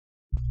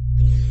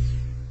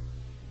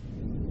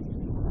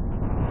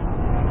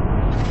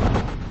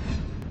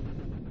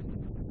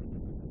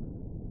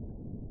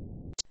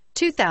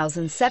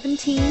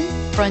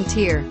2017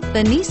 Frontier.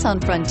 The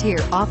Nissan Frontier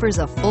offers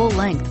a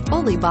full-length,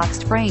 fully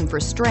boxed frame for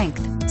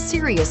strength,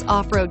 serious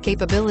off-road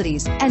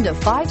capabilities, and a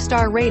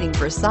 5-star rating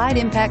for side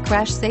impact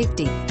crash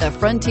safety. The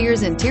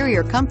Frontier's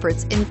interior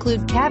comforts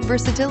include cab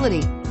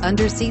versatility,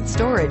 under-seat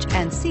storage,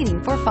 and seating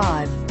for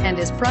 5, and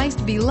is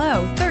priced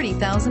below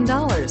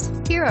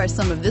 $30,000. Here are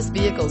some of this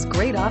vehicle's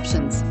great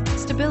options: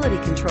 stability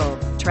control,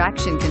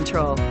 traction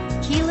control,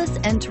 keyless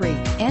entry,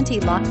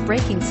 anti-lock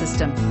braking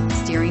system,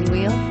 steering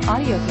wheel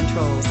audio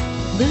controls,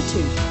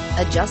 Bluetooth,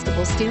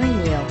 adjustable steering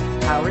wheel,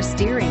 power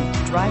steering,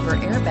 driver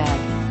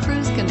airbag,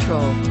 cruise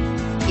control.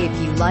 If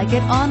you like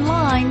it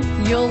online,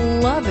 you'll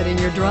love it in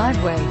your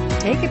driveway.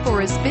 Take it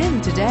for a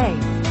spin today.